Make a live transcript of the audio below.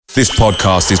This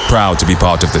podcast is proud to be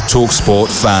part of the TalkSport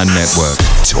Fan Network.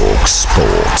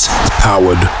 TalkSport.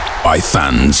 Powered by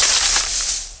fans.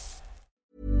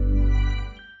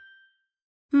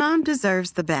 Mom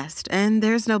deserves the best, and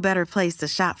there's no better place to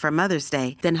shop for Mother's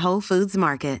Day than Whole Foods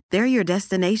Market. They're your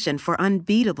destination for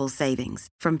unbeatable savings,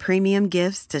 from premium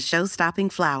gifts to show-stopping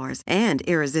flowers and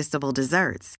irresistible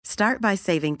desserts. Start by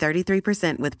saving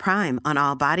 33% with Prime on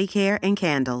all body care and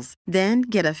candles. Then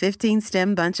get a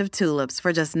 15-stem bunch of tulips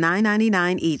for just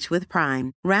 $9.99 each with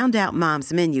Prime. Round out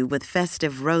Mom's menu with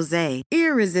festive rosé,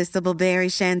 irresistible berry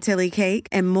chantilly cake,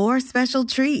 and more special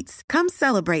treats. Come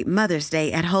celebrate Mother's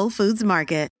Day at Whole Foods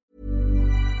Market.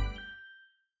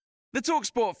 The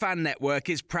TalkSport Fan Network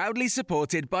is proudly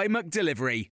supported by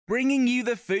McDelivery, bringing you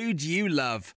the food you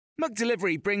love.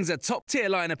 McDelivery brings a top-tier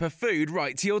lineup of food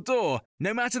right to your door.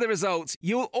 No matter the result,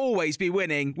 you'll always be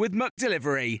winning with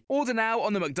McDelivery. Order now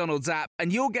on the McDonald's app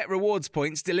and you'll get rewards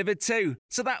points delivered too.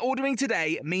 So that ordering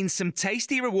today means some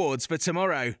tasty rewards for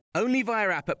tomorrow. Only via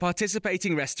app at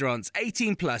participating restaurants.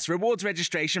 18 plus. Rewards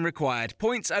registration required.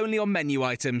 Points only on menu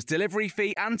items. Delivery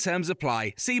fee and terms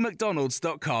apply. See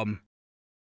mcdonalds.com.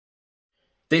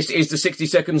 This is the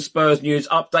 60-second Spurs news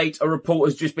update. A report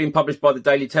has just been published by the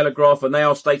Daily Telegraph, and they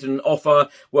are stating an offer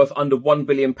worth under £1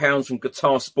 billion from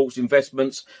Qatar Sports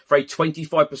Investments for a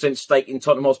 25% stake in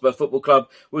Tottenham Hotspur Football Club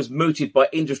was mooted by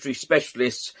industry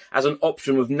specialists as an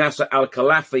option, with Nasser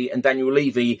Al-Khelaifi and Daniel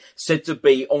Levy said to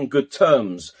be on good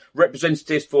terms.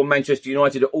 Representatives for Manchester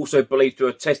United are also believed to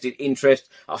have tested interest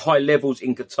at high levels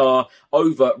in Qatar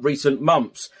over recent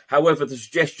months. However, the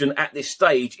suggestion at this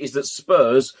stage is that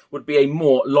Spurs would be a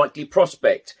more likely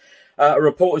prospect. A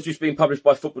report has just been published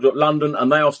by Football.London,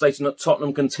 and they are stating that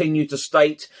Tottenham continue to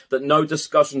state that no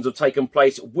discussions have taken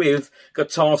place with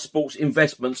Qatar Sports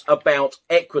Investments about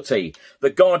equity.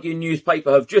 The Guardian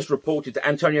newspaper have just reported that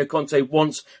Antonio Conte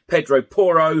wants Pedro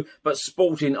Porro, but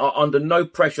Sporting are under no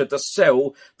pressure to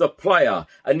sell the player.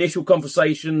 Initial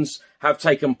conversations have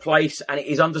taken place, and it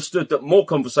is understood that more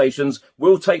conversations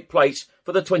will take place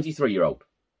for the 23-year-old.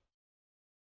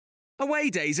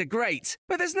 Away days are great,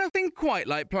 but there's nothing quite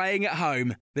like playing at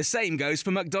home. The same goes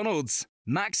for McDonald's.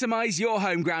 Maximise your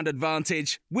home ground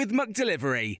advantage with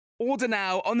McDelivery. Order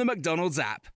now on the McDonald's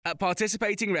app. At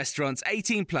participating restaurants,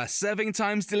 18 plus, serving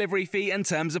times, delivery fee and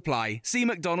terms apply. See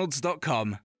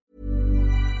mcdonalds.com.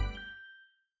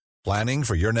 Planning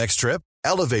for your next trip?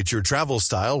 Elevate your travel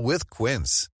style with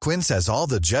Quince. Quince has all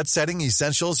the jet-setting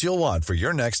essentials you'll want for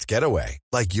your next getaway,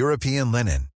 like European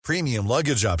linen, premium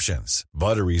luggage options,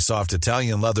 buttery soft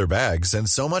Italian leather bags, and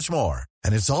so much more.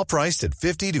 And it's all priced at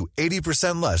 50 to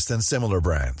 80% less than similar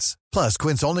brands. Plus,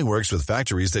 Quince only works with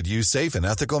factories that use safe and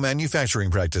ethical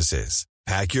manufacturing practices.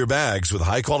 Pack your bags with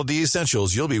high-quality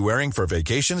essentials you'll be wearing for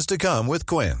vacations to come with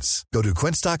Quince. Go to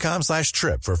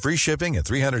quince.com/trip for free shipping and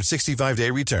 365-day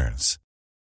returns.